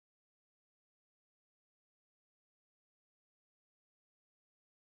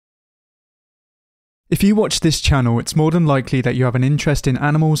If you watch this channel, it's more than likely that you have an interest in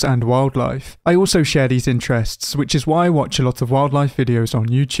animals and wildlife. I also share these interests, which is why I watch a lot of wildlife videos on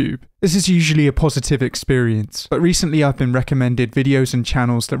YouTube. This is usually a positive experience, but recently I've been recommended videos and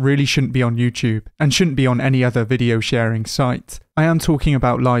channels that really shouldn't be on YouTube, and shouldn't be on any other video sharing site. I am talking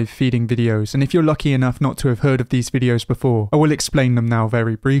about live feeding videos, and if you're lucky enough not to have heard of these videos before, I will explain them now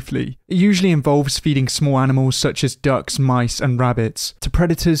very briefly. It usually involves feeding small animals such as ducks, mice, and rabbits, to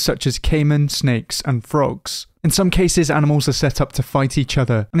predators such as caiman, snakes, and frogs. In some cases, animals are set up to fight each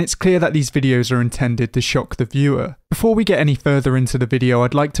other, and it's clear that these videos are intended to shock the viewer. Before we get any further into the video,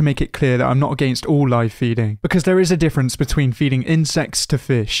 I'd like to make it clear that I'm not against all live feeding, because there is a difference between feeding insects to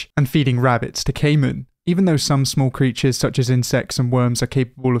fish and feeding rabbits to caiman. Even though some small creatures such as insects and worms are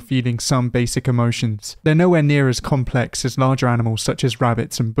capable of feeding some basic emotions, they're nowhere near as complex as larger animals such as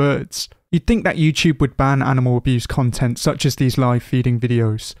rabbits and birds. You'd think that YouTube would ban animal abuse content such as these live feeding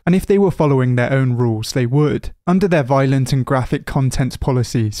videos, and if they were following their own rules, they would. Under their violent and graphic content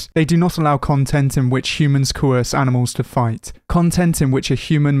policies, they do not allow content in which humans coerce animals to fight, content in which a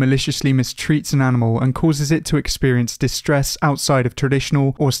human maliciously mistreats an animal and causes it to experience distress outside of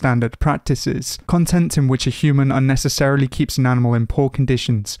traditional or standard practices, content in which a human unnecessarily keeps an animal in poor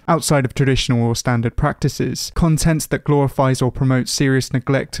conditions outside of traditional or standard practices, content that glorifies or promotes serious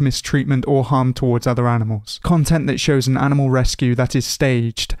neglect, mistreatment, or harm towards other animals, content that shows an animal rescue that is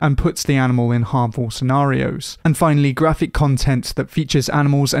staged and puts the animal in harmful scenarios, and finally graphic content that features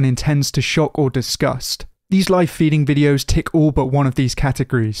animals and intends to shock or disgust. These live feeding videos tick all but one of these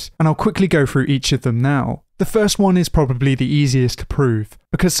categories, and I'll quickly go through each of them now. The first one is probably the easiest to prove,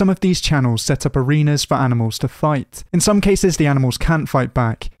 because some of these channels set up arenas for animals to fight. In some cases the animals can't fight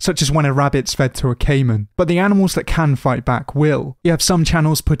back, such as when a rabbit's fed to a caiman, but the animals that can fight back will. You have some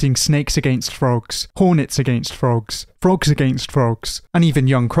channels putting snakes against frogs, hornets against frogs, frogs against frogs, and even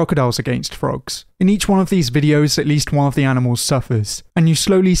young crocodiles against frogs. In each one of these videos, at least one of the animals suffers, and you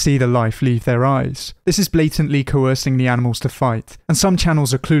slowly see the life leave their eyes. This is blatantly coercing the animals to fight, and some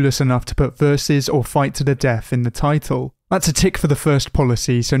channels are clueless enough to put versus or fight to the death in the title. That's a tick for the first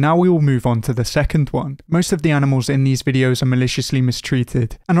policy, so now we will move on to the second one. Most of the animals in these videos are maliciously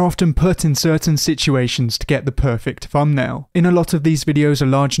mistreated, and are often put in certain situations to get the perfect thumbnail. In a lot of these videos, a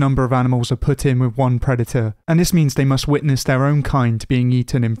large number of animals are put in with one predator, and this means they must witness their own kind being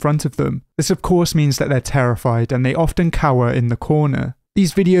eaten in front of them. This of course means that they're terrified, and they often cower in the corner.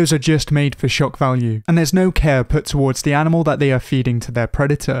 These videos are just made for shock value, and there's no care put towards the animal that they are feeding to their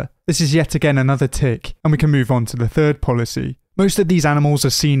predator. This is yet again another tick, and we can move on to the third policy. Most of these animals are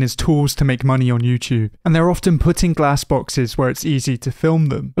seen as tools to make money on YouTube, and they're often put in glass boxes where it's easy to film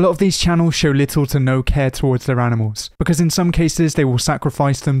them. A lot of these channels show little to no care towards their animals, because in some cases they will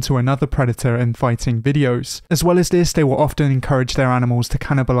sacrifice them to another predator in fighting videos. As well as this, they will often encourage their animals to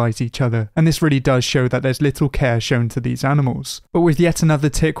cannibalize each other, and this really does show that there's little care shown to these animals. But with yet another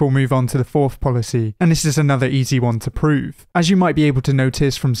tick, we'll move on to the fourth policy, and this is another easy one to prove. As you might be able to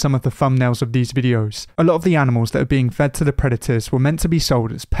notice from some of the thumbnails of these videos, a lot of the animals that are being fed to the predators were meant to be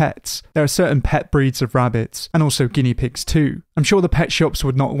sold as pets. There are certain pet breeds of rabbits, and also guinea pigs too. I'm sure the pet shops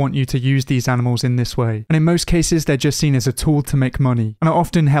would not want you to use these animals in this way, and in most cases they're just seen as a tool to make money, and are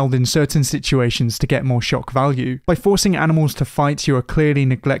often held in certain situations to get more shock value. By forcing animals to fight, you are clearly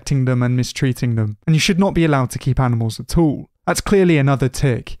neglecting them and mistreating them, and you should not be allowed to keep animals at all. That's clearly another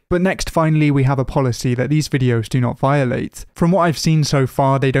tick. But next, finally, we have a policy that these videos do not violate. From what I've seen so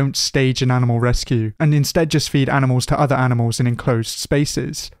far, they don't stage an animal rescue, and instead just feed animals to other animals in enclosed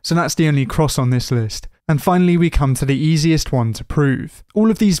spaces. So that's the only cross on this list. And finally we come to the easiest one to prove.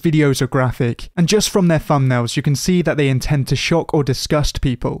 All of these videos are graphic, and just from their thumbnails you can see that they intend to shock or disgust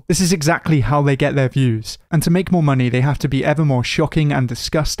people. This is exactly how they get their views, and to make more money they have to be ever more shocking and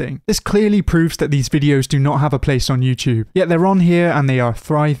disgusting. This clearly proves that these videos do not have a place on YouTube, yet they're on here and they are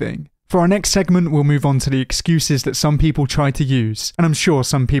thriving. For our next segment, we'll move on to the excuses that some people try to use, and I'm sure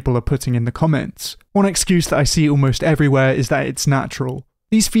some people are putting in the comments. One excuse that I see almost everywhere is that it's natural.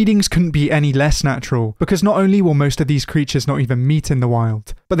 These feedings couldn't be any less natural, because not only will most of these creatures not even meet in the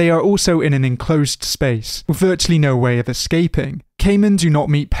wild, but they are also in an enclosed space, with virtually no way of escaping. Caiman do not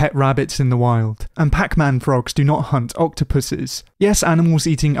meet pet rabbits in the wild, and Pacman frogs do not hunt octopuses. Yes, animals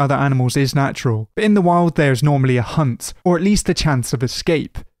eating other animals is natural, but in the wild there is normally a hunt, or at least a chance of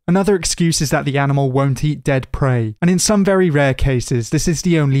escape. Another excuse is that the animal won't eat dead prey, and in some very rare cases, this is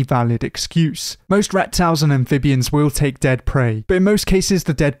the only valid excuse. Most reptiles and amphibians will take dead prey, but in most cases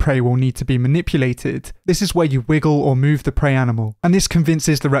the dead prey will need to be manipulated. This is where you wiggle or move the prey animal, and this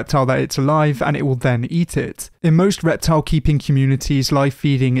convinces the reptile that it's alive and it will then eat it. In most reptile keeping communities, live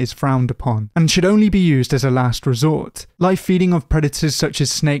feeding is frowned upon, and should only be used as a last resort. Live feeding of predators such as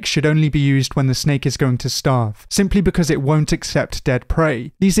snakes should only be used when the snake is going to starve, simply because it won't accept dead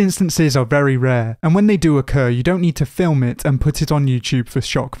prey. These instances are very rare, and when they do occur, you don't need to film it and put it on YouTube for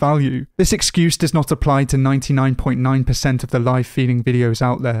shock value. This excuse does not apply to 99.9% of the live feeding videos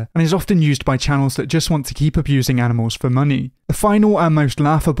out there, and is often used by channels that just want to keep abusing animals for money. The final and most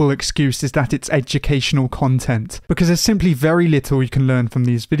laughable excuse is that it's educational content, because there's simply very little you can learn from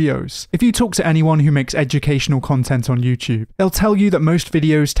these videos. If you talk to anyone who makes educational content on YouTube, they'll tell you that most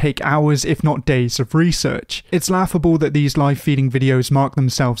videos take hours if not days of research. It's laughable that these live feeding videos mark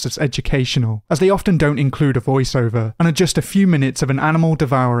themselves as educational, as they often don't include a voiceover, and are just a few minutes of an animal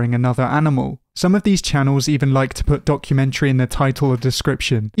devouring another animal. Some of these channels even like to put documentary in their title or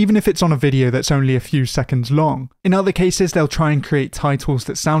description, even if it's on a video that's only a few seconds long. In other cases, they'll try and create titles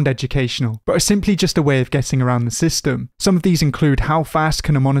that sound educational, but are simply just a way of getting around the system. Some of these include How Fast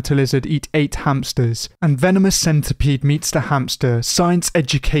Can a Monitor Lizard Eat 8 Hamsters? And Venomous Centipede Meets the Hamster, Science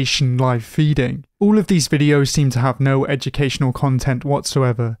Education Live Feeding. All of these videos seem to have no educational content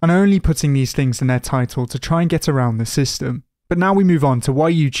whatsoever, and are only putting these things in their title to try and get around the system. But now we move on to why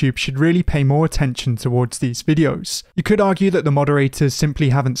YouTube should really pay more attention towards these videos. You could argue that the moderators simply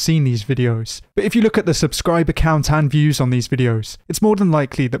haven't seen these videos, but if you look at the subscriber count and views on these videos, it's more than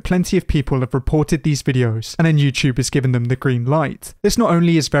likely that plenty of people have reported these videos, and then YouTube has given them the green light. This not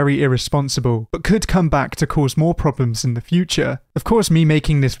only is very irresponsible, but could come back to cause more problems in the future. Of course, me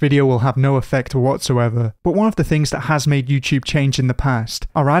making this video will have no effect whatsoever, but one of the things that has made YouTube change in the past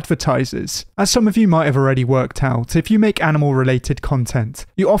are advertisers. As some of you might have already worked out, if you make animal-related content,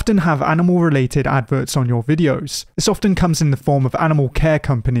 you often have animal-related adverts on your videos. This often comes in the form of animal care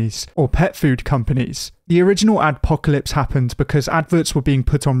companies or pet food companies. The original adpocalypse happened because adverts were being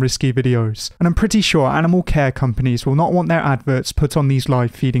put on risky videos, and I'm pretty sure animal care companies will not want their adverts put on these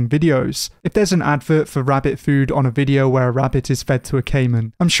live feeding videos. If there's an advert for rabbit food on a video where a rabbit is fed to a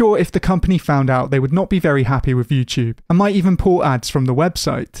caiman, I'm sure if the company found out they would not be very happy with YouTube, and might even pull ads from the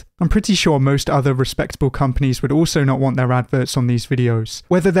website. I'm pretty sure most other respectable companies would also not want their adverts on these videos,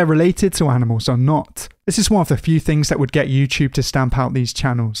 whether they're related to animals or not. This is one of the few things that would get YouTube to stamp out these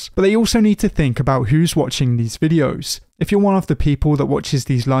channels, but they also need to think about who's watching these videos. If you're one of the people that watches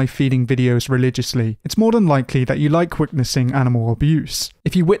these live feeding videos religiously, it's more than likely that you like witnessing animal abuse.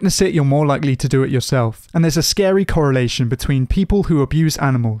 If you witness it, you're more likely to do it yourself, and there's a scary correlation between people who abuse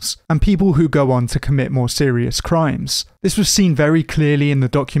animals and people who go on to commit more serious crimes. This was seen very clearly in the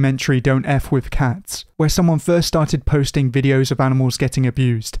documentary Don't F With Cats, where someone first started posting videos of animals getting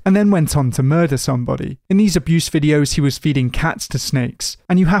abused, and then went on to murder somebody. In these abuse videos, he was feeding cats to snakes,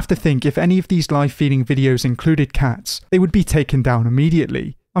 and you have to think if any of these live feeding videos included cats, they would be taken down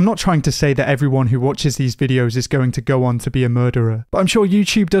immediately. I'm not trying to say that everyone who watches these videos is going to go on to be a murderer, but I'm sure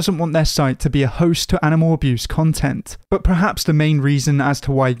YouTube doesn't want their site to be a host to animal abuse content. But perhaps the main reason as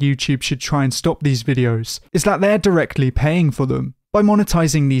to why YouTube should try and stop these videos is that they're directly paying for them. By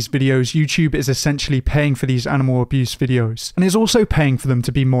monetizing these videos, YouTube is essentially paying for these animal abuse videos, and is also paying for them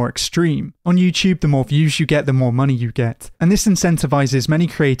to be more extreme. On YouTube, the more views you get, the more money you get, and this incentivizes many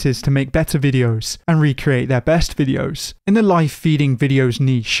creators to make better videos and recreate their best videos. In the live feeding videos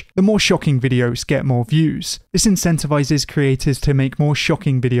niche, the more shocking videos get more views. This incentivizes creators to make more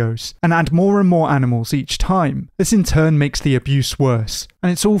shocking videos, and add more and more animals each time. This in turn makes the abuse worse,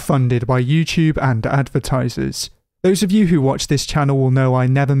 and it's all funded by YouTube and advertisers. Those of you who watch this channel will know I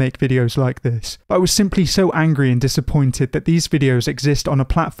never make videos like this, but I was simply so angry and disappointed that these videos exist on a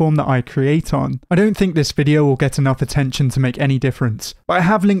platform that I create on. I don't think this video will get enough attention to make any difference, but I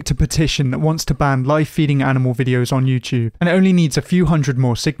have linked a petition that wants to ban live feeding animal videos on YouTube, and it only needs a few hundred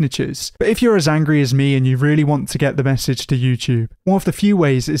more signatures. But if you're as angry as me and you really want to get the message to YouTube, one of the few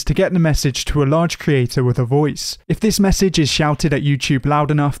ways is to get the message to a large creator with a voice. If this message is shouted at YouTube loud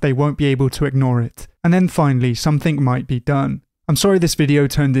enough, they won't be able to ignore it. And then finally, something might be done. I'm sorry this video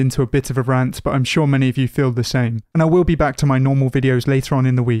turned into a bit of a rant, but I'm sure many of you feel the same. And I will be back to my normal videos later on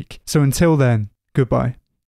in the week. So until then, goodbye.